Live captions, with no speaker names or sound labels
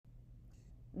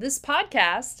This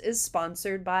podcast is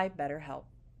sponsored by BetterHelp.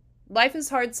 Life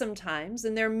is hard sometimes,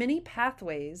 and there are many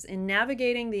pathways in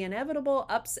navigating the inevitable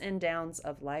ups and downs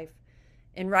of life.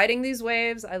 In riding these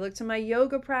waves, I look to my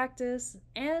yoga practice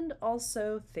and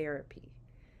also therapy.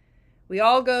 We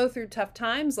all go through tough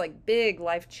times like big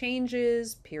life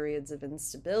changes, periods of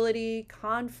instability,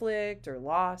 conflict, or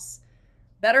loss.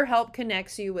 BetterHelp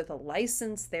connects you with a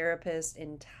licensed therapist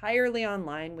entirely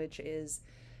online, which is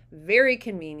very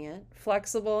convenient,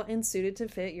 flexible, and suited to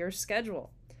fit your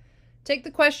schedule. Take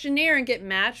the questionnaire and get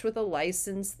matched with a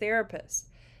licensed therapist.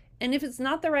 And if it's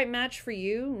not the right match for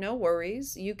you, no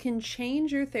worries. You can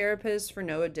change your therapist for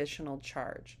no additional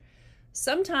charge.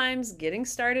 Sometimes getting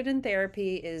started in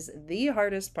therapy is the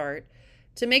hardest part.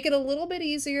 To make it a little bit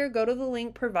easier, go to the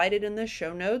link provided in the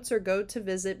show notes or go to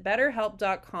visit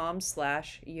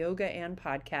betterhelp.com/yoga and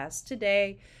podcast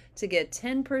today to get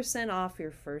 10% off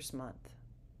your first month.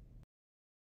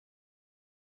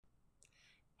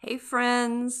 Hey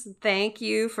friends, thank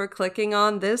you for clicking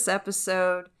on this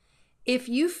episode. If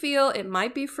you feel it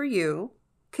might be for you,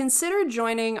 consider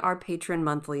joining our Patreon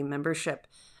monthly membership.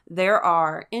 There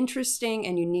are interesting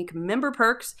and unique member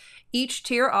perks. Each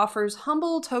tier offers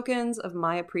humble tokens of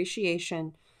my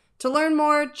appreciation. To learn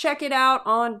more, check it out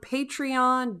on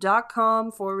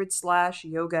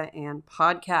patreon.com/yoga and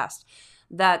podcast.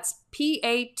 That's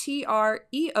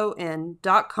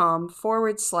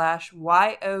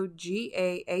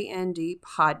patreon.com/YOGAAND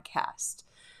podcast.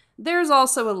 There's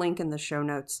also a link in the show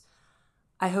notes.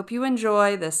 I hope you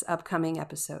enjoy this upcoming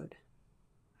episode.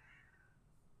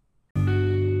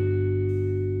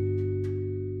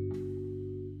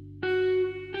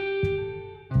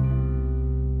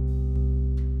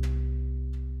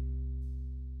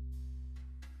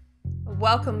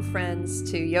 Welcome,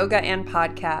 friends, to Yoga and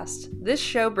Podcast. This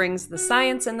show brings the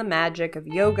science and the magic of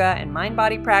yoga and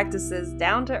mind-body practices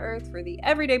down to earth for the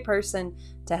everyday person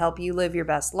to help you live your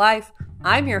best life.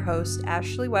 I'm your host,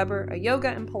 Ashley Weber, a yoga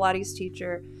and Pilates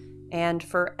teacher and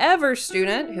forever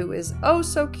student who is oh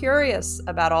so curious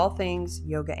about all things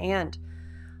yoga and.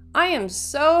 I am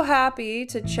so happy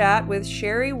to chat with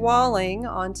Sherry Walling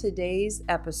on today's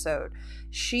episode.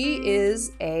 She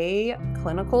is a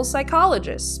clinical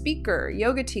psychologist, speaker,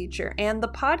 yoga teacher, and the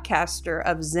podcaster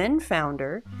of Zen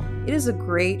Founder. It is a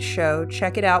great show.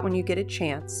 Check it out when you get a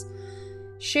chance.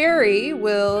 Sherry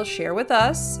will share with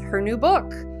us her new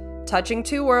book, Touching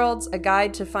Two Worlds, A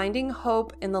Guide to Finding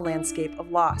Hope in the Landscape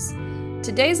of Loss.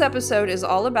 Today's episode is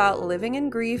all about living in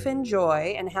grief and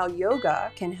joy and how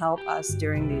yoga can help us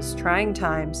during these trying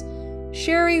times.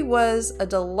 Sherry was a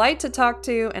delight to talk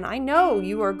to, and I know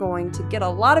you are going to get a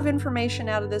lot of information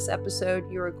out of this episode.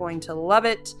 You are going to love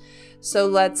it. So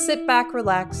let's sit back,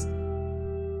 relax,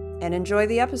 and enjoy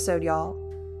the episode, y'all.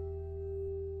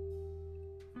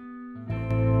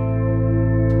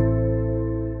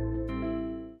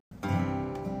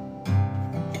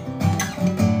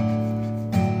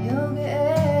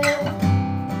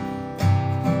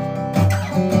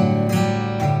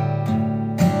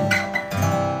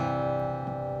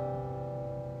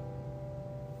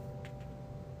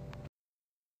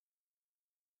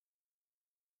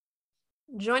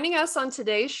 Joining us on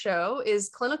today's show is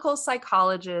clinical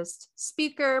psychologist,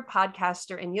 speaker,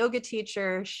 podcaster, and yoga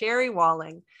teacher, Sherry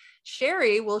Walling.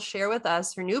 Sherry will share with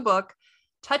us her new book,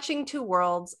 Touching Two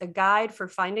Worlds, A Guide for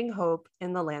Finding Hope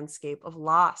in the Landscape of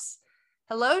Loss.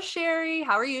 Hello, Sherry.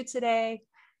 How are you today?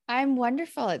 I'm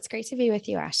wonderful. It's great to be with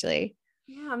you, Ashley.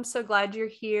 Yeah, I'm so glad you're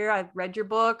here. I've read your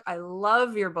book. I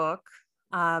love your book.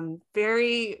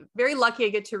 Very, very lucky I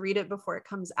get to read it before it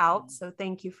comes out. So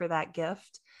thank you for that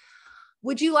gift.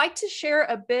 Would you like to share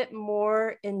a bit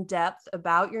more in depth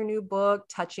about your new book,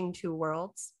 Touching Two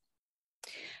Worlds?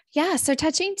 Yeah. So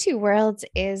Touching Two Worlds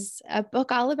is a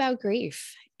book all about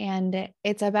grief. And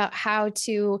it's about how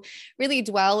to really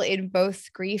dwell in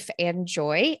both grief and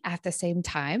joy at the same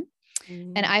time.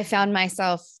 And I found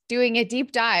myself doing a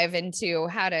deep dive into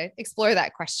how to explore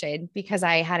that question because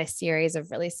I had a series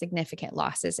of really significant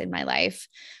losses in my life.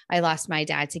 I lost my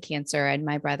dad to cancer and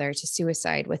my brother to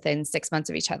suicide within 6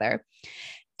 months of each other.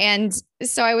 And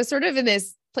so I was sort of in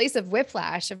this place of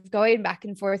whiplash of going back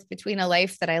and forth between a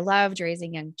life that I loved,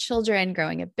 raising young children,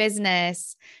 growing a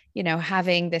business,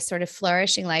 having this sort of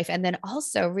flourishing life, and then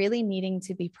also really needing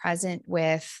to be present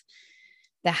with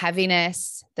the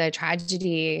heaviness, the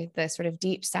tragedy, the sort of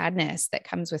deep sadness that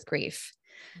comes with grief.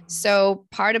 So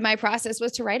part of my process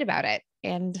was to write about it.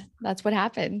 And that's what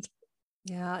happened.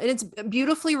 Yeah, and it's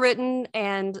beautifully written.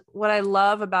 And what I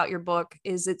love about your book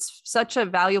is it's such a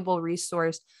valuable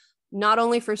resource, not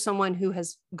only for someone who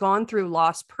has gone through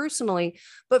loss personally,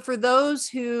 but for those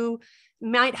who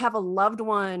might have a loved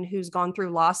one who's gone through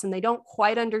loss and they don't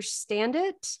quite understand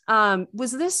it.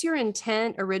 Was this your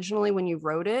intent originally when you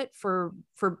wrote it for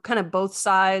kind of both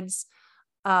sides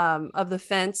of the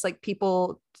fence, like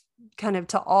people kind of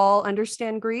to all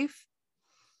understand grief?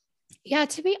 Yeah,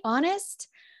 to be honest,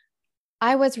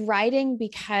 I was writing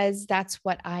because that's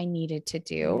what I needed to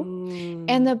do.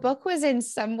 And the book was in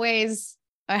some ways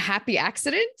a happy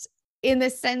accident, in the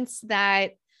sense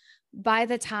that by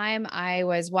the time I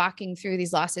was walking through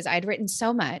these losses, I'd written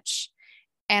so much,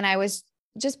 and I was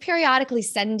just periodically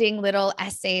sending little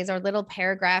essays or little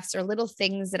paragraphs or little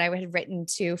things that I had written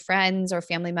to friends or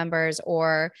family members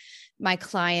or my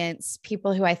clients,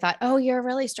 people who I thought, oh, you're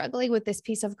really struggling with this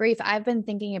piece of grief. I've been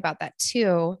thinking about that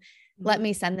too. Let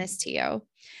me send this to you.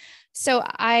 So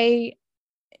I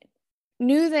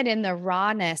knew that in the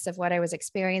rawness of what I was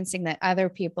experiencing, that other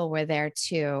people were there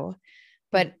too.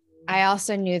 But I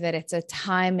also knew that it's a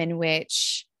time in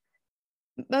which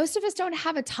most of us don't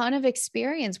have a ton of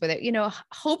experience with it. You know,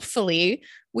 hopefully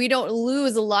we don't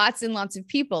lose lots and lots of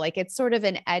people. Like, it's sort of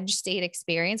an edge state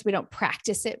experience. We don't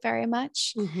practice it very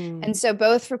much. And so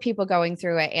both for people going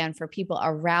through it and for people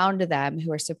around them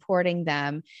who are supporting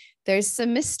them, there's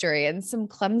some mystery and some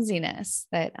clumsiness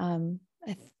that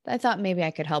I thought maybe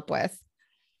I could help with.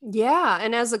 Yeah.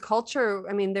 And as a culture,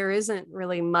 I mean, there isn't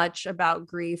really much about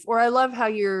grief. Or I love how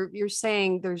you're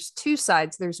saying there's two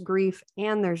sides, there's grief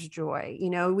and there's joy.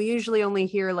 You know, we usually only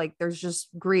hear like there's just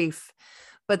grief,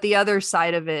 but the other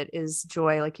side of it is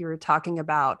joy. Like you were talking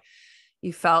about,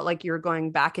 you felt like you were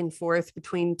going back and forth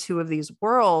between two of these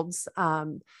worlds.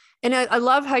 And I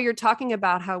love how you're talking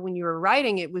about how when you were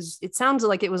writing, it sounds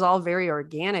like it was all very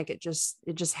organic. It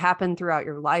just happened throughout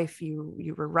your life.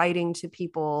 You were writing to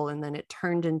people and then it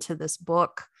turned into this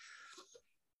book.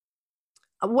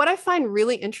 What I find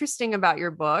really interesting about your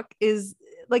book is,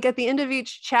 like, at the end of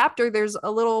each chapter, there's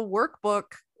a little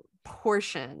workbook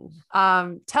portion.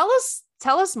 Tell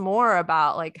us more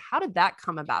about, like, how did that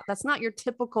come about? That's not your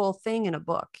typical thing in a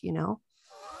book, you know?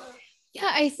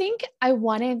 Yeah, I think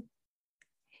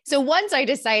so once I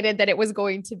decided that it was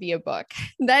going to be a book,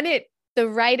 then the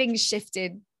writing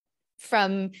shifted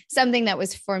from something that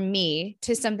was for me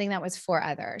to something that was for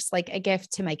others, like a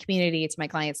gift to my community, to my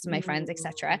clients, to my friends,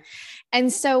 etc.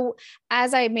 And so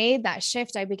as I made that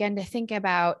shift, I began to think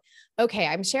about, okay,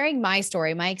 I'm sharing my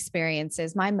story, my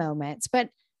experiences, my moments, but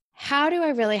how do I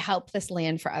really help this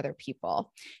land for other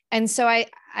people? And so I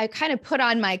kind of put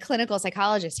on my clinical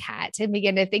psychologist hat and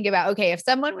begin to think about, okay, if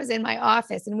someone was in my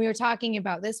office and we were talking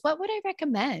about this, what would I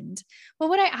recommend?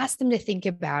 What would I ask them to think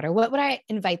about? Or what would I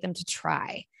invite them to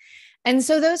try? And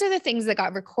so those are the things that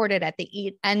got recorded at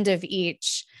the end of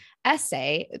each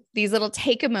essay, these little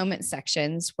take a moment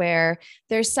sections where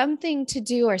there's something to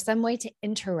do or some way to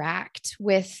interact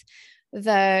with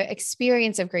the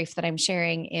experience of grief that I'm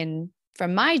sharing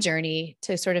from my journey,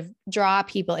 to sort of draw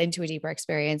people into a deeper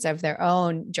experience of their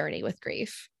own journey with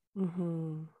grief.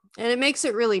 And it makes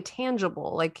it really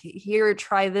tangible. Like, here,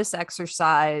 try this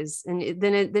exercise, and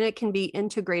then it can be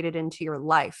integrated into your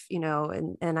life, you know,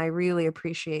 and I really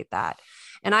appreciate that.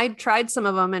 And I tried some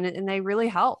of them and they really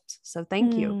helped. So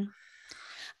thank you.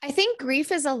 I think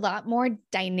grief is a lot more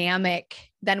dynamic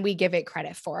than we give it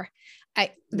credit for.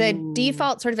 The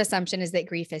default sort of assumption is that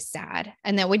grief is sad,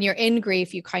 and that when you're in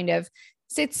grief, you kind of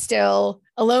sit still,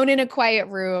 alone in a quiet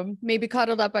room, maybe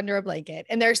cuddled up under a blanket.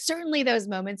 And there are certainly those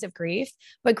moments of grief,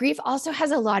 but grief also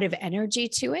has a lot of energy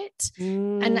to it.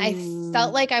 And I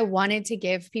felt like I wanted to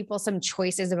give people some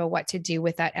choices about what to do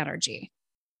with that energy.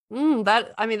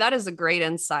 That is a great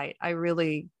insight. I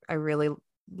really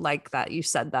like that you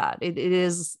said that. It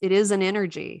is an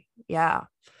energy. Yeah.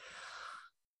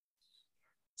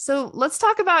 So let's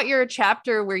talk about your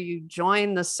chapter where you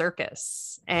join the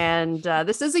circus. And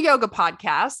this is a yoga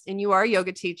podcast, and you are a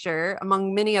yoga teacher,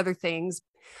 among many other things.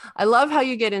 I love how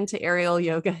you get into aerial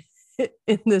yoga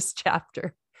in this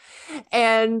chapter.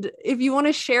 And if you want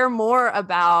to share more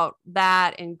about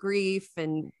that and grief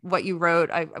and what you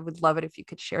wrote, I would love it if you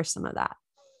could share some of that.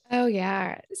 Oh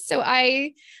yeah. So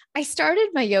I started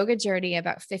my yoga journey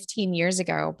about 15 years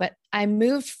ago, but I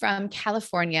moved from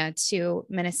California to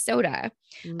Minnesota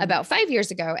about 5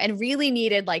 years ago and really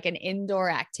needed like an indoor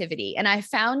activity. And I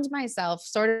found myself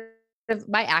sort of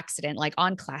by accident, like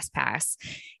on ClassPass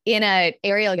in an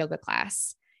aerial yoga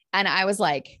class. And I was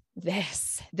like,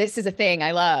 this is a thing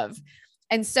I love.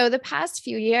 And so the past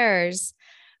few years,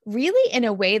 really in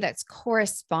a way that's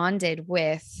corresponded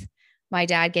with my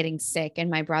dad getting sick and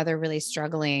my brother really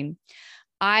struggling,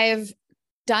 I've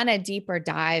done a deeper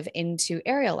dive into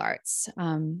aerial arts,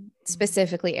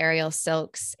 specifically aerial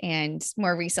silks, and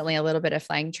more recently, a little bit of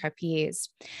flying trapeze.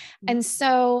 And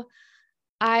so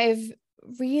I've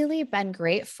really been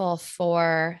grateful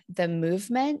for the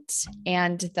movement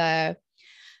and the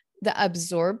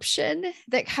absorption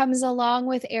that comes along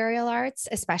with aerial arts,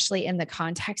 especially in the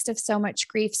context of so much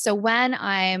grief. So when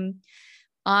I'm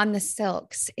on the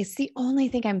silks, it's the only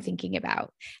thing I'm thinking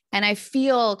about. And I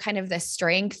feel kind of the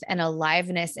strength and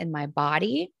aliveness in my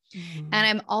body. Mm-hmm. And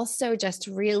I'm also just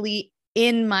really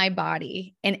in my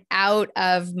body and out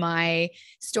of my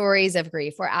stories of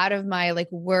grief or out of my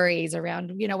like worries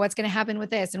around, what's going to happen with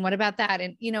this and what about that?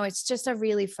 And, it's just a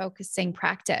really focusing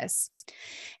practice.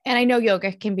 And I know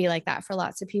yoga can be like that for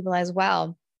lots of people as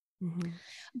well. Mm-hmm.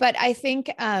 But I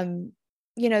think,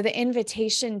 the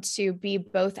invitation to be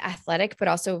both athletic, but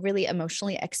also really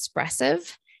emotionally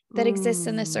expressive that exists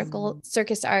in the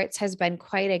circus arts has been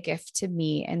quite a gift to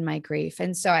me in my grief.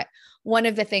 And so one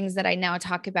of the things that I now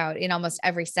talk about in almost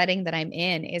every setting that I'm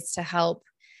in is to help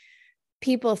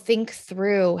people think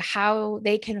through how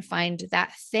they can find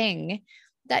that thing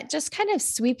that just kind of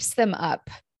sweeps them up.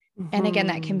 Mm-hmm. And again,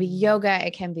 that can be yoga,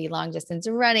 it can be long distance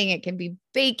running, it can be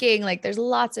baking. Like there's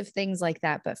lots of things like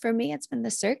that. But for me, it's been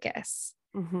the circus.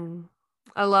 Mm-hmm.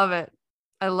 I love it.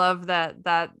 I love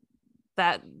that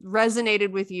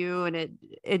resonated with you, and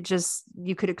it just,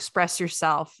 you could express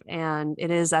yourself, and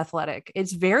it is athletic.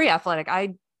 It's very athletic.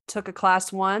 I took a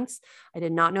class once. I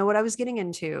did not know what I was getting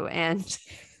into, and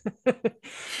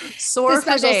sore it's a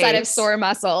special for days. Set of sore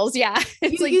muscles. Yeah.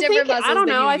 It's you different think, muscles. I don't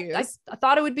know. I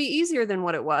thought it would be easier than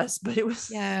what it was, but it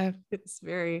was, it's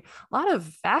a lot of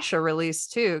fascia release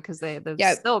too. Cause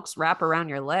the silks wrap around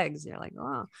your legs. You're like,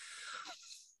 oh,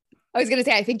 I was going to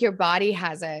say, I think your body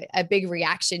has a big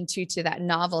reaction to that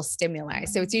novel stimuli.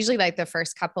 So it's usually like the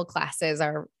first couple classes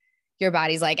are your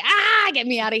body's like, get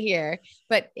me out of here.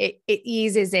 But it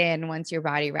eases in once your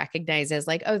body recognizes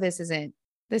like, oh, this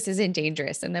isn't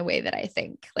dangerous in the way that I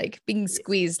think. Like being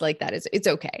squeezed like that it's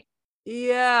okay.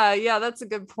 Yeah. That's a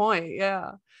good point.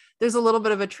 Yeah. There's a little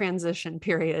bit of a transition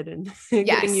period and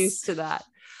getting used to that.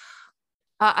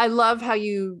 I love how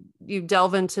you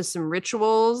delve into some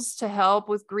rituals to help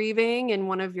with grieving in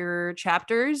one of your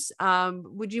chapters.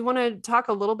 Would you want to talk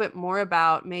a little bit more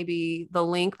about maybe the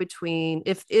link between,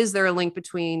 is there a link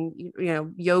between,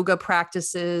 yoga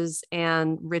practices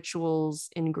and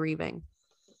rituals in grieving?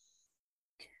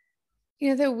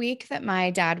 The week that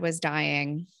my dad was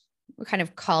dying, we kind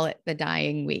of call it the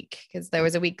dying week, because there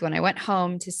was a week when I went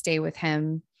home to stay with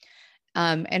him.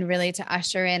 And really to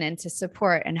usher in and to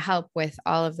support and help with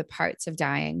all of the parts of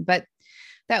dying. But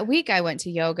that week I went to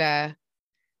yoga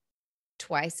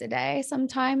twice a day.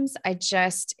 Sometimes I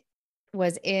just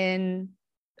was in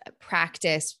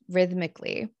practice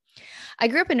rhythmically. I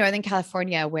grew up in Northern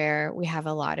California where we have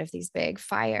a lot of these big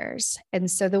fires.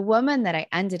 And so the woman that I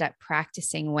ended up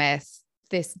practicing with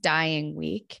this dying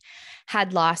week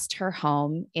had lost her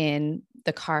home in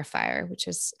the Carr Fire, which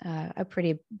is a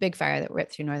pretty big fire that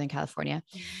ripped through Northern California.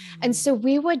 And so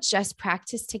we would just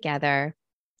practice together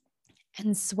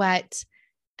and sweat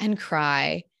and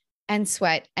cry and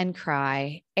sweat and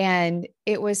cry. And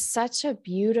it was such a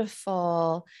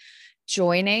beautiful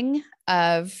joining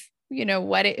of,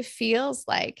 what it feels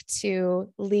like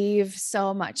to leave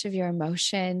so much of your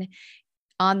emotion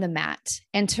on the mat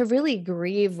and to really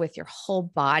grieve with your whole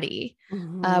body.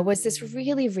 Was this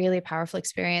really, really powerful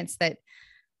experience that,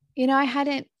 I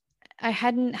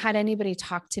hadn't had anybody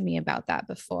talk to me about that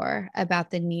before, about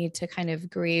the need to kind of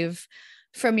grieve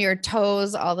from your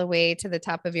toes all the way to the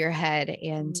top of your head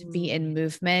and to be in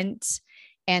movement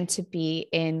and to be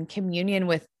in communion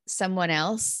with someone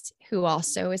else who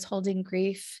also is holding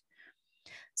grief.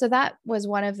 So that was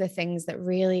one of the things that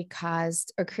really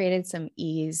caused or created some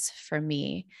ease for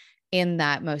me in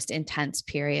that most intense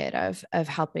period of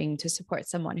helping to support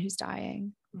someone who's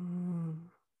dying.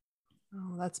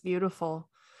 Oh, that's beautiful.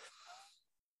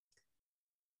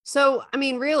 So,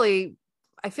 really,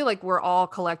 I feel like we're all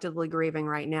collectively grieving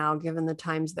right now, given the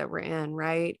times that we're in,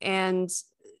 right? And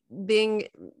being,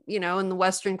 in the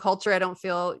Western culture, I don't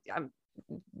feel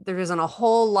there isn't a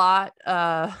whole lot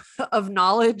of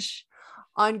knowledge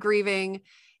on grieving.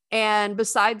 And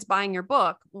besides buying your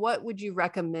book, what would you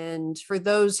recommend for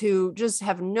those who just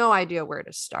have no idea where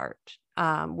to start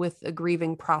with a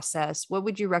grieving process? What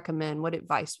would you recommend? What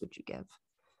advice would you give?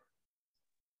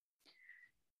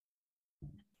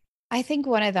 I think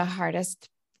one of the hardest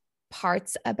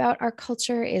parts about our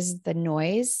culture is the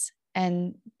noise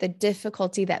and the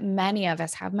difficulty that many of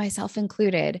us have, myself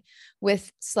included,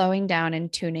 with slowing down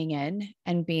and tuning in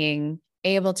and being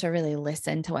able to really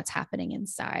listen to what's happening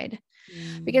inside.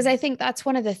 Because I think that's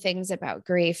one of the things about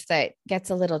grief that gets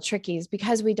a little tricky, is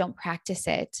because we don't practice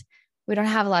it. We don't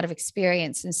have a lot of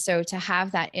experience. And so to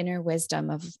have that inner wisdom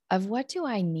of what do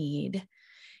I need?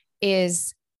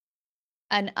 is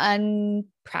an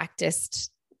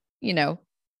unpracticed,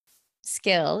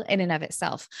 skill in and of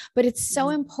itself, but it's so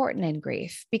important in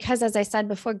grief because, as I said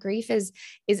before, grief is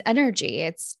energy.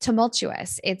 It's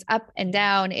tumultuous. It's up and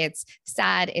down. It's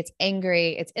sad. It's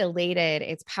angry. It's elated.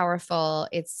 It's powerful.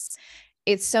 It's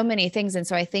so many things. And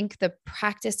so I think the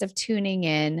practice of tuning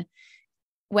in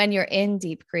when you're in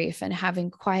deep grief and having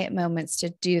quiet moments to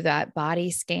do that body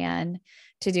scan,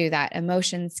 to do that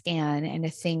emotion scan, and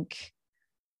to think,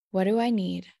 what do I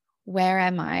need? Where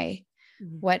am I?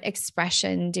 What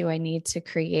expression do I need to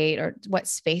create, or what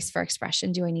space for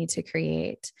expression do I need to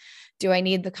create? Do I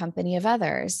need the company of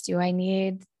others? Do I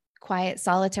need quiet,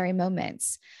 solitary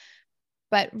moments?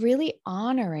 But really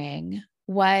honoring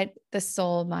what the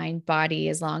soul, mind, body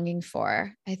is longing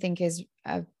for, I think is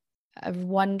a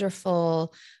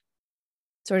wonderful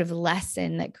sort of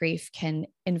lesson that grief can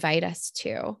invite us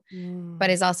to,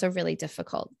 but is also really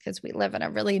difficult because we live in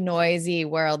a really noisy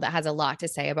world that has a lot to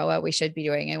say about what we should be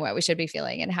doing and what we should be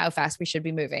feeling and how fast we should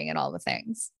be moving and all the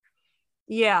things.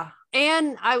 Yeah.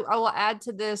 And I will add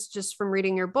to this, just from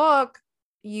reading your book,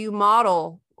 you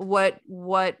model what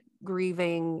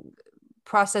grieving,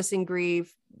 processing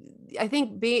grief. I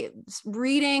think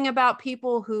reading about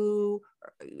people who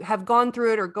have gone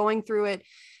through it or going through it,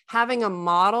 having a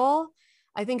model,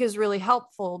 I think is really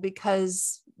helpful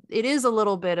because it is a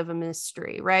little bit of a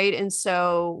mystery, right? And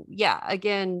so, yeah,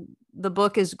 again, the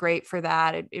book is great for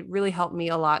that. It really helped me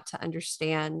a lot to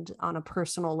understand on a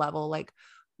personal level, like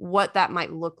what that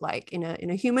might look like in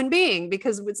a human being,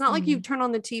 because it's not like you turn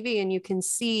on the TV and you can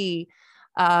see,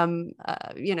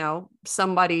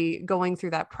 somebody going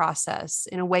through that process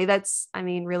in a way that's,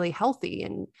 really healthy.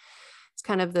 And it's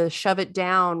kind of the shove it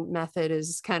down method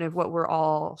is kind of what we're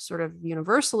all sort of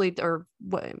universally or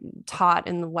taught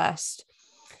in the West.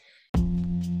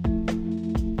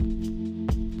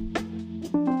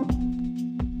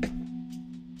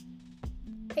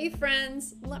 Hey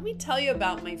friends, let me tell you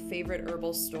about my favorite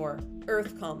herbal store,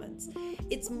 Earth Commons.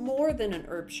 It's more than an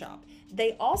herb shop.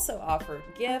 They also offer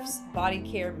gifts, body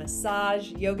care,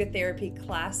 massage, yoga therapy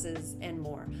classes, and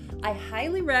more. I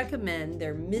highly recommend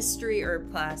their mystery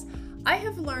herb class. I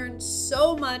have learned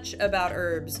so much about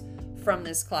herbs from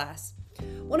this class.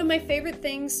 One of my favorite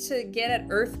things to get at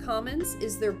Earth Commons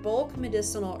is their bulk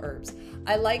medicinal herbs.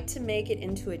 I like to make it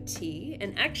into a tea,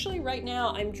 and actually right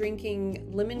now I'm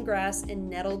drinking lemongrass and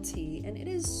nettle tea, and it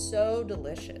is so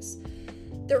delicious.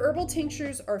 Their herbal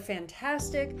tinctures are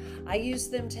fantastic. I use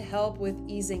them to help with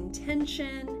easing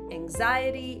tension,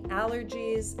 anxiety,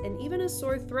 allergies, and even a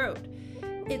sore throat.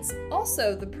 It's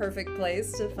also the perfect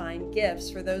place to find gifts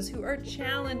for those who are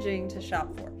challenging to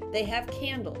shop for. They have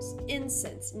candles,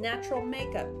 incense, natural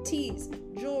makeup, teas,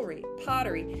 jewelry,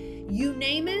 pottery. You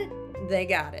name it, they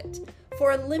got it.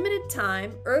 For a limited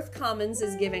time, Earth Commons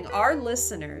is giving our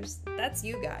listeners, that's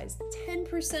you guys,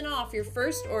 10% off your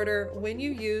first order when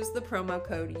you use the promo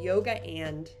code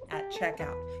YOGAAND at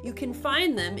checkout. You can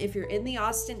find them if you're in the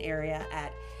Austin area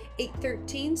at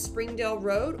 813 Springdale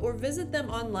Road, or visit them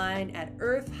online at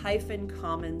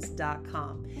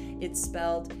earth-commons.com. It's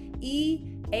spelled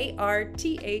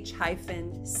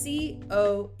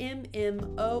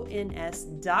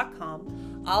EARTH-COMMONS.com.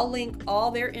 I'll link all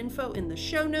their info in the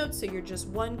show notes, so you're just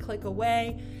one click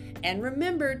away. And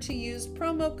remember to use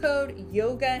promo code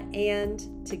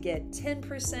YOGAAND to get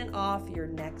 10% off your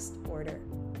next order.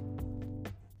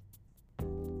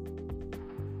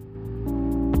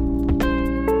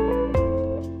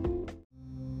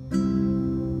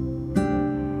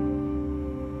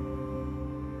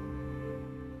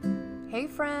 Hey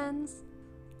friends!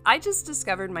 I just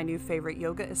discovered my new favorite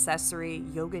yoga accessory,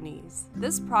 Yoga Knees.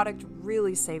 This product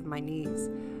really saved my knees.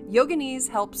 Yoga Knees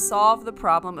helps solve the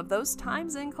problem of those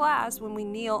times in class when we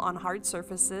kneel on hard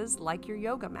surfaces like your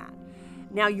yoga mat.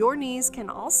 Now your knees can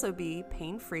also be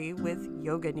pain-free with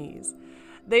Yoga Knees.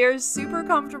 They are super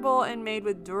comfortable and made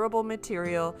with durable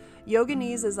material. Yoga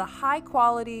Knees is a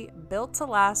high-quality,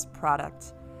 built-to-last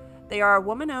product. They are a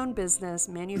woman-owned business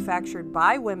manufactured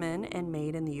by women and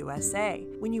made in the USA.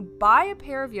 When you buy a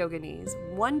pair of Yoga Knees,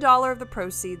 $1 of the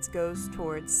proceeds goes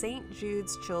towards St.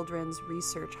 Jude's Children's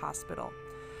Research Hospital.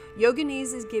 Yoga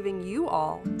Knees is giving you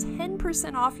all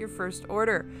 10% off your first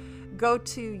order. Go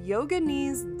to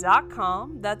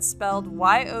yoganees.com, that's spelled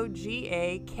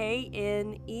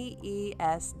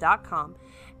YOGAKNEES.com,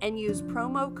 and use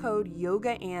promo code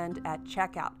YOGAAND at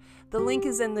checkout. The link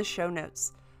is in the show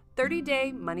notes.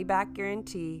 30-day money-back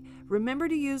guarantee. Remember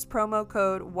to use promo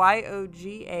code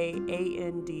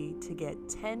YOGAAND to get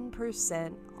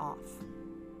 10% off.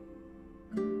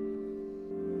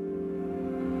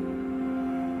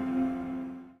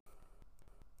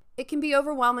 It can be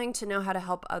overwhelming to know how to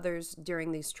help others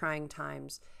during these trying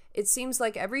times. It seems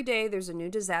like every day there's a new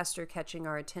disaster catching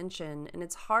our attention, and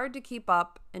it's hard to keep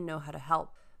up and know how to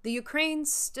help. The Ukraine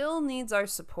still needs our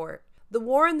support. The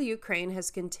war in the Ukraine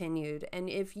has continued, and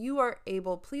if you are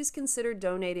able, please consider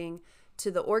donating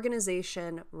to the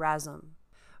organization Razom.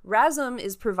 Razom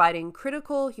is providing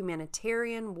critical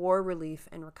humanitarian war relief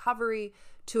and recovery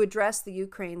to address the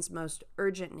Ukraine's most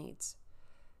urgent needs.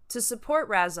 To support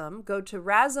Razom, go to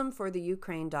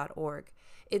razomfortheukraine.org.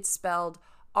 It's spelled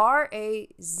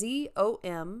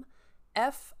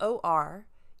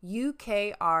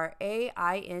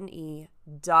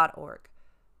RAZOMFORUKRAINE.org.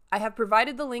 I have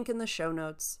provided the link in the show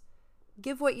notes.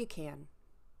 Give what you can.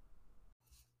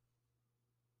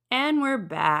 And we're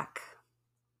back.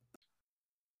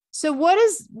 So what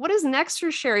is next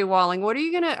for Sherry Walling? What are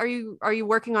you gonna, are you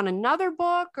working on another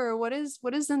book, or what is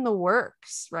in the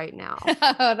works right now?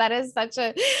 Oh, that is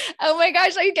oh my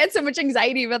gosh, I get so much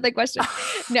anxiety about that question.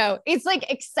 No, it's like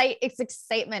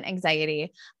excitement,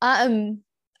 anxiety.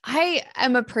 I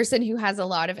am a person who has a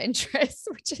lot of interests,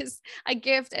 which is a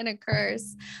gift and a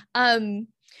curse.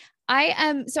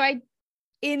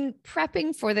 In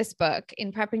prepping for this book,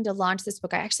 in prepping to launch this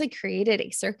book, I actually created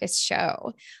a circus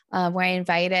show where I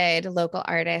invited local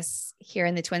artists here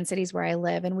in the Twin Cities where I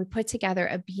live. And we put together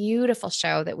a beautiful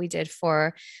show that we did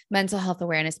for Mental Health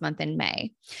Awareness Month in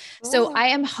May. Oh. So I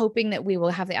am hoping that we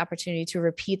will have the opportunity to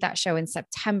repeat that show in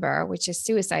September, which is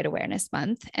Suicide Awareness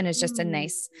Month. And it's just a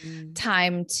nice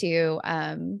time to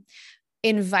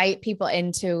invite people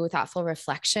into thoughtful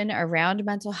reflection around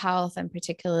mental health and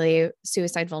particularly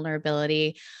suicide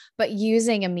vulnerability, but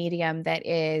using a medium that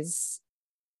is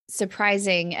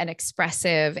surprising and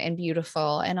expressive and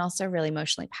beautiful and also really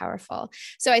emotionally powerful.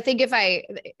 So I think if I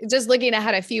just looking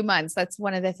ahead a few months, that's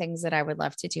one of the things that I would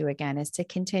love to do again, is to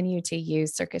continue to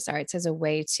use Circus Arts as a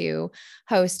way to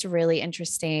host really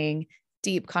interesting,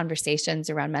 deep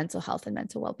conversations around mental health and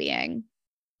mental well-being.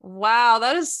 Wow,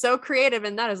 that is so creative.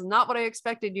 And that is not what I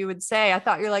expected you would say. I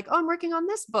thought you're like, oh, I'm working on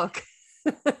this book.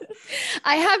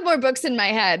 I have more books in my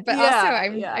head, but also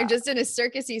I'm just in a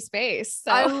circusy space.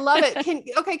 So. I love it. Can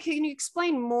you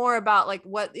explain more about like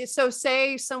so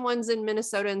say someone's in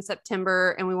Minnesota in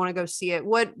September and we want to go see it.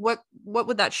 What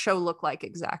would that show look like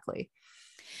exactly?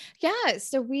 Yeah.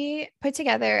 So we put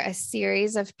together a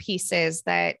series of pieces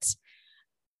that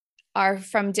are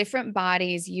from different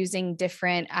bodies using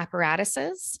different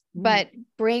apparatuses, but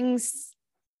brings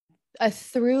a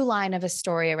through line of a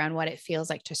story around what it feels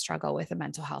like to struggle with a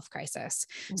mental health crisis.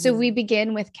 So we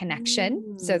begin with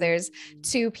connection. So there's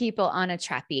two people on a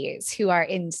trapeze who are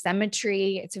in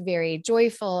symmetry. It's very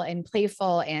joyful and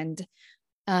playful, and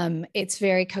it's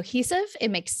very cohesive.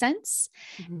 It makes sense.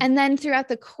 And then throughout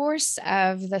the course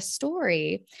of the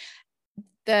story,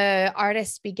 the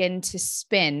artists begin to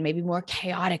spin maybe more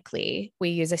chaotically. We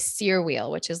use a sear wheel,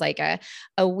 which is like a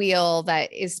wheel that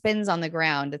spins on the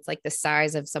ground. It's like the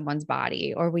size of someone's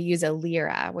body. Or we use a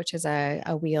lyra, which is a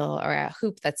wheel or a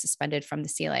hoop that's suspended from the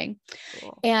ceiling.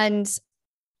 Cool. And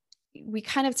we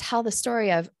kind of tell the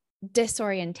story of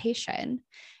disorientation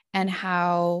and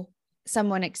how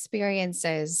someone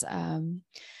experiences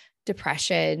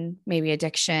depression, maybe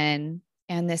addiction,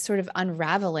 and this sort of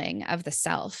unraveling of the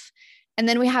self. And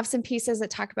then we have some pieces that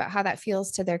talk about how that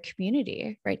feels to their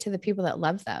community, right? To the people that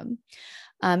love them.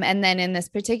 And then in this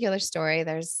particular story,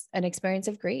 there's an experience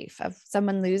of grief, of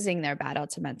someone losing their battle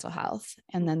to mental health,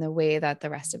 and then the way that the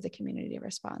rest of the community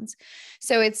responds.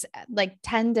 So it's like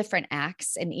 10 different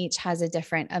acts, and each has a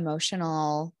different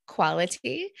emotional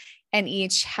quality, and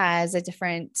each has a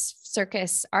different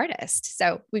circus artist.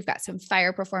 So we've got some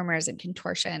fire performers and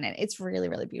contortion, and it's really,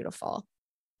 really beautiful.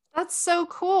 That's so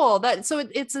cool.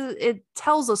 It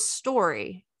tells a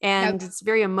story, and it's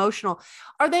very emotional.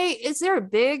 Is there a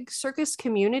big circus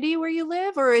community where you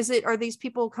live, or are these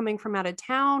people coming from out of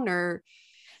town, or?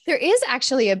 There is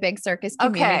actually a big circus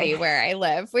community where I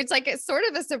live, which it's sort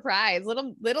of a surprise,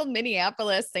 little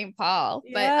Minneapolis, St. Paul.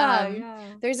 But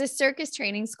there's a circus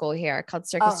training school here called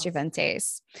Circus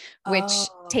Juventus, which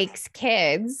takes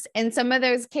kids, and some of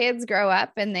those kids grow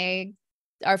up and they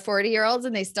are 40-year-olds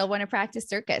and they still want to practice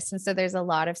circus. And so there's a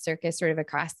lot of circus sort of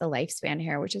across the lifespan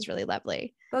here, which is really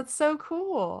lovely. That's so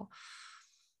cool.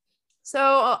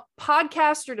 So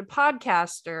podcaster to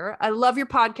podcaster, I love your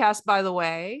podcast, by the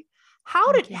way.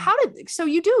 So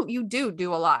you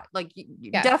do a lot, like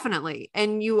definitely.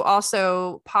 And you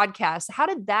also podcast. How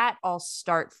did that all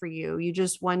start for you? You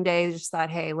just one day just thought,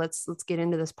 hey, let's get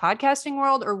into this podcasting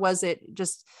world, or was it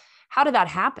just, how did that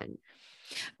happen?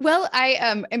 Well, I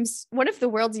am one of the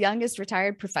world's youngest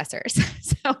retired professors.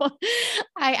 So So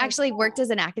I actually worked as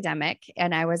an academic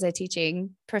and I was a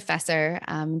teaching professor,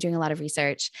 doing a lot of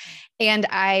research, and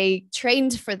I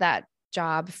trained for that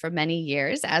job for many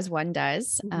years, as one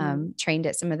does, trained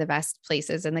at some of the best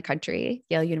places in the country,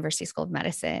 Yale University School of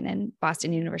Medicine and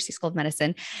Boston University School of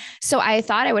Medicine. So I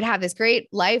thought I would have this great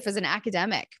life as an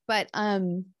academic, but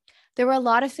there were a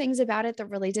lot of things about it that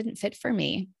really didn't fit for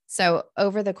me. So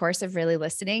over the course of really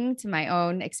listening to my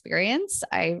own experience,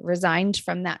 I resigned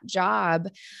from that job,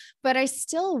 but I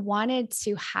still wanted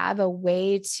to have a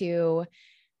way to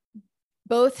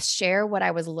both share what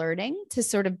I was learning, to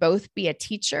sort of both be a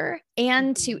teacher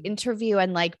and to interview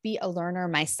and like be a learner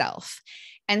myself.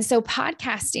 And so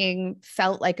podcasting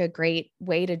felt like a great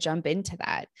way to jump into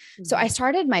that. So I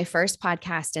started my first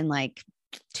podcast in like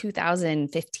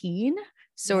 2015,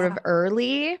 sort of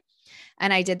early.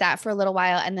 And I did that for a little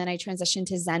while. And then I transitioned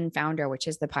to Zen Founder, which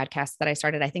is the podcast that I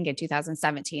started, I think, in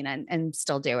 2017 and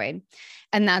still doing.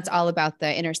 And that's all about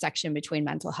the intersection between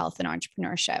mental health and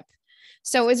entrepreneurship.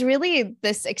 So it was really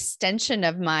this extension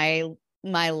of my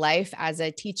life as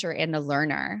a teacher and a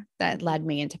learner that led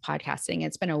me into podcasting.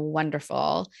 It's been a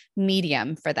wonderful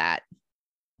medium for that.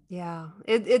 Yeah,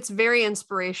 it's very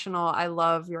inspirational. I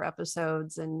love your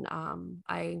episodes, and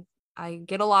I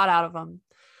get a lot out of them.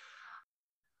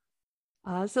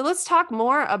 So let's talk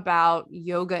more about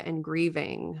yoga and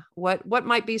grieving. What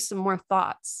might be some more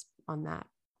thoughts on that?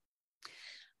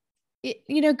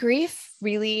 Grief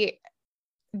really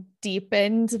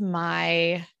deepened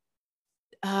my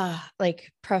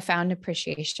like profound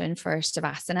appreciation for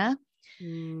Shavasana.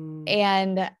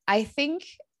 And I think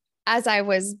as I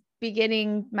was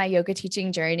beginning my yoga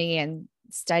teaching journey and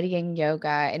studying yoga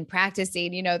and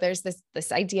practicing, there's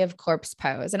this idea of corpse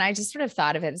pose. And I just sort of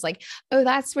thought of it as like, oh,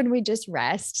 that's when we just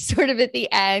rest sort of at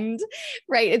the end,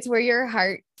 right? It's where your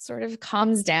heart sort of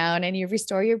calms down and you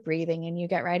restore your breathing and you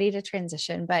get ready to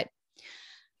transition. But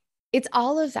it's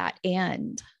all of that.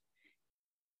 And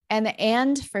the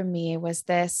and for me was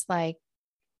this like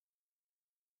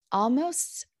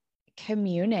almost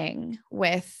communing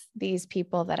with these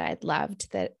people that I'd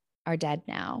loved that are dead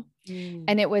now.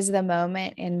 And it was the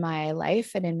moment in my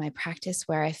life and in my practice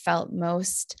where I felt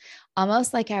most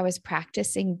almost like I was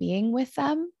practicing being with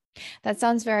them. That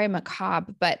sounds very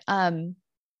macabre, but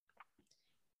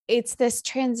it's this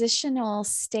transitional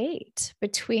state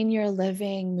between your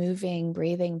living, moving,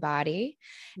 breathing body,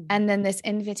 and then this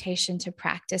invitation to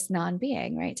practice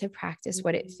non-being, right? To practice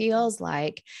what it feels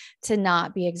like to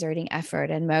not be exerting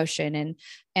effort and motion and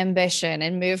ambition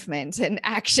and movement and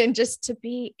action, just to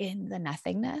be in the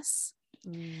nothingness.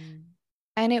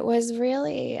 And it was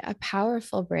really a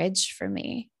powerful bridge for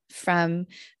me from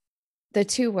the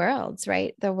two worlds,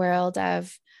 right? The world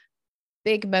of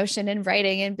big motion and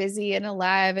writing and busy and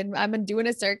alive and I'm doing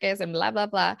a circus and blah, blah,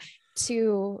 blah,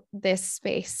 to this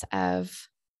space of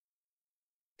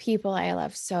people I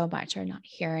love so much are not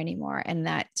here anymore. And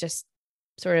that just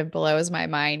sort of blows my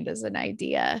mind as an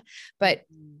idea. But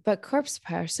corpse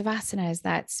pose, Savasana, is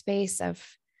that space of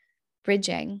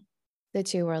bridging the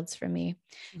two worlds for me,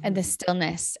 and the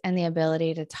stillness and the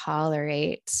ability to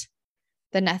tolerate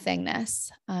the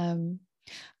nothingness.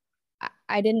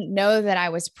 I didn't know that I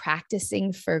was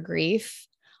practicing for grief,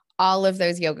 all of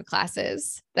those yoga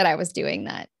classes that I was doing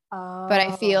that. But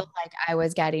I feel like I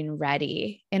was getting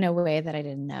ready in a way that I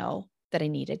didn't know that I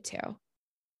needed to.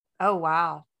 Oh,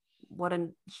 wow. What a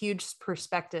huge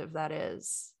perspective that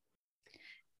is.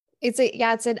 It's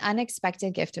an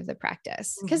unexpected gift of the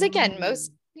practice. Because again,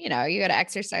 most, you go to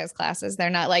exercise classes, they're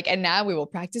not like, and now we will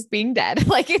practice being dead.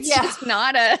 Like it's just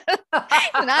not a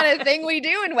thing we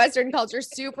do in Western culture,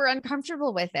 super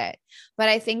uncomfortable with it. But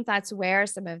I think that's where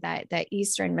some of that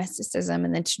Eastern mysticism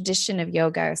and the tradition of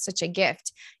yoga is such a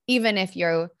gift, even if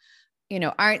you're,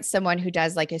 aren't someone who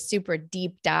does like a super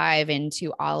deep dive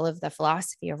into all of the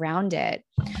philosophy around it.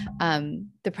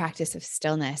 The practice of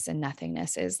stillness and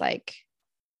nothingness is like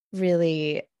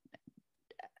really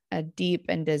a deep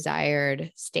and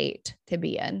desired state to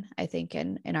be in, I think,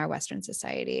 in our Western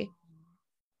society.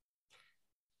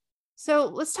 So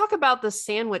let's talk about the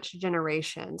sandwich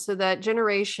generation. So that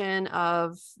generation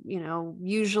of,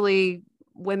 usually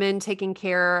women taking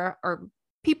care or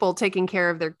people taking care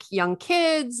of their young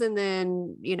kids and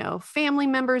then, family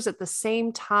members at the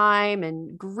same time,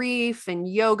 and grief and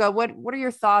yoga. What are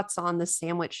your thoughts on the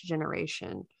sandwich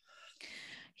generation?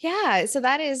 Yeah. So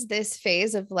that is this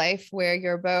phase of life where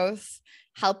you're both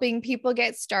helping people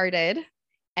get started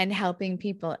and helping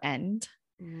people end.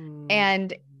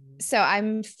 And so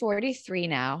I'm 43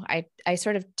 now. I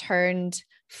sort of turned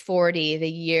 40, the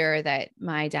year that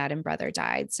my dad and brother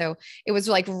died. So it was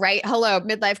like,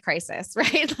 midlife crisis,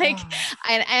 right? Like,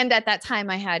 and at that time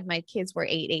my kids were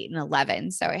 8 and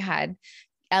 11. So I had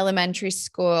elementary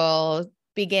school,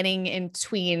 beginning in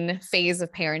tween phase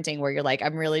of parenting where you're like,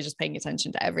 I'm really just paying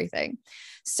attention to everything.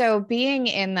 So being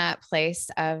in that place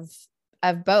of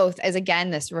both as,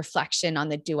 again, this reflection on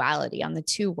the duality, on the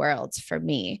two worlds for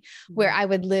me, where I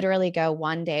would literally go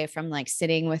one day from like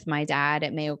sitting with my dad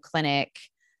at Mayo Clinic,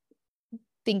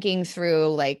 thinking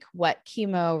through like what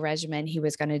chemo regimen he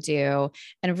was going to do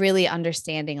and really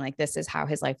understanding like, this is how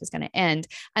his life is going to end.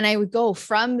 And I would go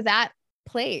from that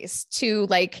place to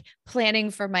like planning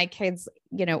for my kids,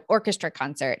 orchestra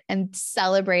concert and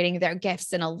celebrating their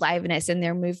gifts and aliveness and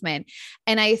their movement.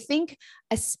 And I think,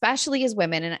 especially as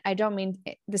women, and I don't mean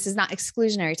this is not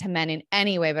exclusionary to men in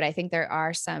any way, but I think there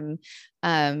are some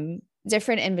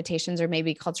different invitations or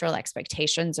maybe cultural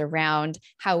expectations around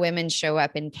how women show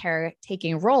up in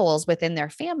caretaking roles within their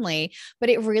family. But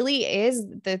it really is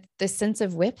the sense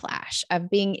of whiplash of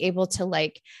being able to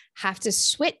like have to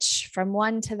switch from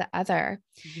one to the other.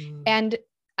 Mm-hmm. And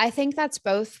I think that's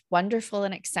both wonderful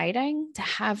and exciting to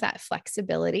have that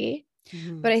flexibility.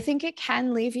 Mm-hmm. But I think it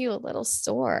can leave you a little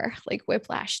sore, like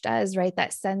whiplash does, right?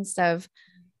 That sense of,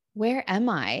 where am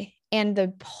I? And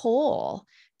the pull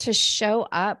to show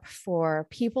up for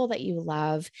people that you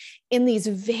love in these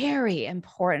very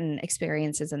important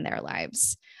experiences in their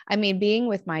lives. I mean, being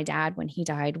with my dad when he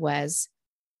died was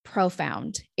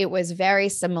profound. It was very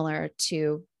similar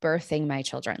to birthing my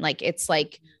children. Like, it's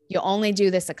like you only do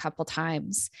this a couple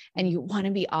times and you want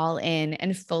to be all in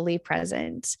and fully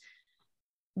present.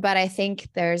 But I think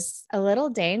there's a little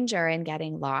danger in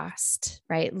getting lost,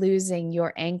 right? Losing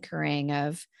your anchoring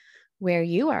of where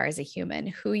you are as a human,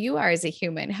 who you are as a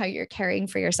human, how you're caring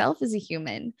for yourself as a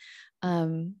human,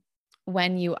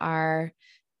 when you are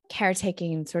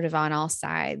caretaking sort of on all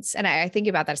sides. And I think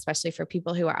about that, especially for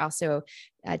people who are also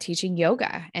teaching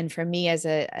yoga. And for me as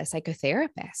a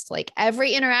psychotherapist, like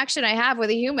every interaction I have with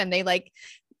a human, they like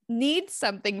need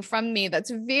something from me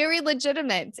that's very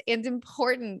legitimate and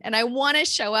important. And I want to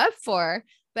show up for,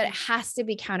 but it has to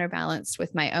be counterbalanced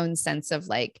with my own sense of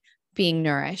like being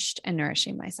nourished and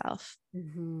nourishing myself.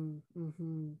 Mm-hmm,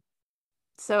 mm-hmm.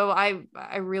 So I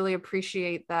really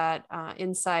appreciate that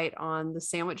insight on the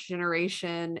sandwich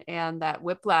generation, and that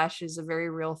whiplash is a very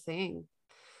real thing.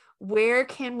 Where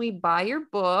can we buy your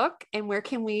book, and where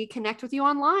can we connect with you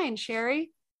online,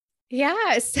 Sherry?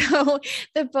 Yeah. So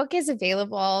the book is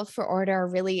available for order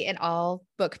really in all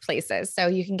book places. So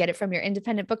you can get it from your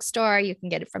independent bookstore, you can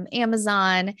get it from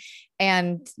Amazon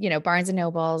and, Barnes and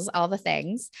Nobles, all the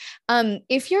things.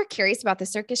 If you're curious about the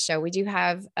circus show, we do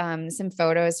have some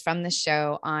photos from the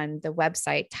show on the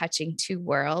website, Touching Two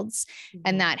Worlds.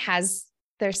 Mm-hmm. And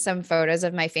there's some photos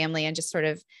of my family and just sort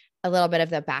of a little bit of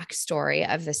the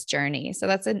backstory of this journey. So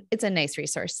it's a nice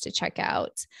resource to check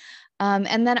out.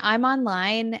 And then I'm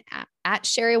online at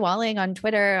Sherry Walling on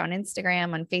Twitter, on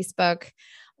Instagram, on Facebook,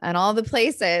 and all the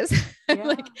places. Yeah.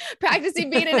 Like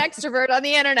practicing being an extrovert on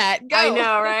the internet. Go. I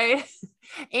know, right?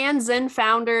 And Zen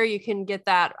Founder, you can get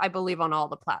that, I believe, on all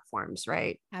the platforms,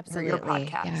 right? Absolutely. For your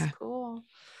podcast. Yeah. Cool.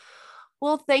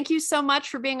 Well, thank you so much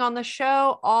for being on the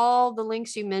show. All the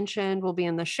links you mentioned will be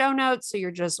in the show notes, so you're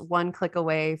just one click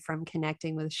away from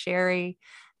connecting with Sherry.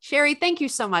 Sherry, thank you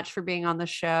so much for being on the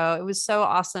show. It was so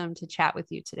awesome to chat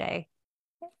with you today.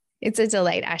 It's a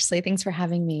delight, Ashley. Thanks for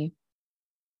having me.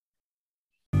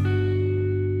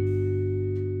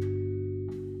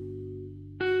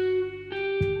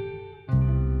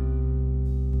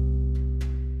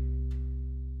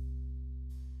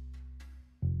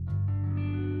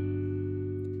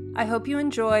 I hope you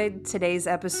enjoyed today's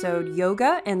episode,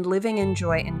 Yoga and Living in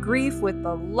Joy and Grief, with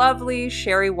the lovely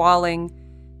Sherry Walling.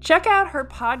 Check out her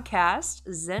podcast,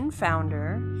 Zen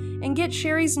Founder, and get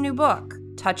Sherry's new book,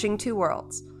 Touching Two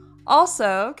Worlds.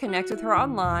 Also, connect with her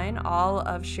online. All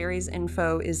of Sherry's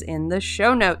info is in the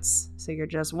show notes, so you're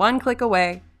just one click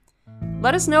away.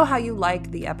 Let us know how you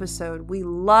like the episode. We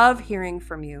love hearing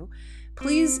from you.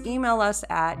 Please email us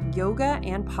at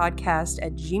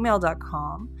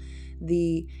yogaandpodcast@gmail.com.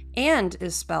 The "and"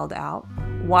 is spelled out,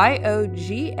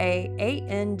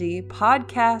 YOGAAND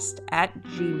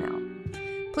podcast@gmail.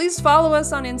 Please follow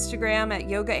us on Instagram at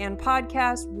Yoga and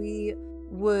Podcast. We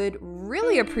would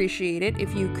really appreciate it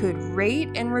if you could rate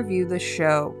and review the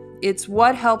show. It's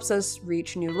what helps us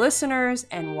reach new listeners.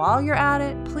 And while you're at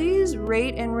it, please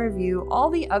rate and review all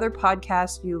the other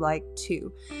podcasts you like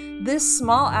too. This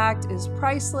small act is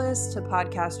priceless to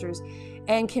podcasters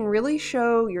and can really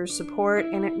show your support,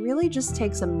 and it really just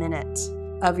takes a minute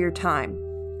of your time.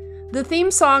 The theme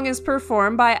song is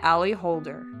performed by Allie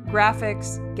Holder.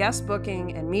 Graphics, guest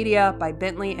booking, and media by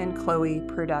Bentley and Chloe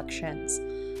Productions.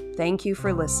 Thank you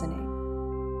for listening.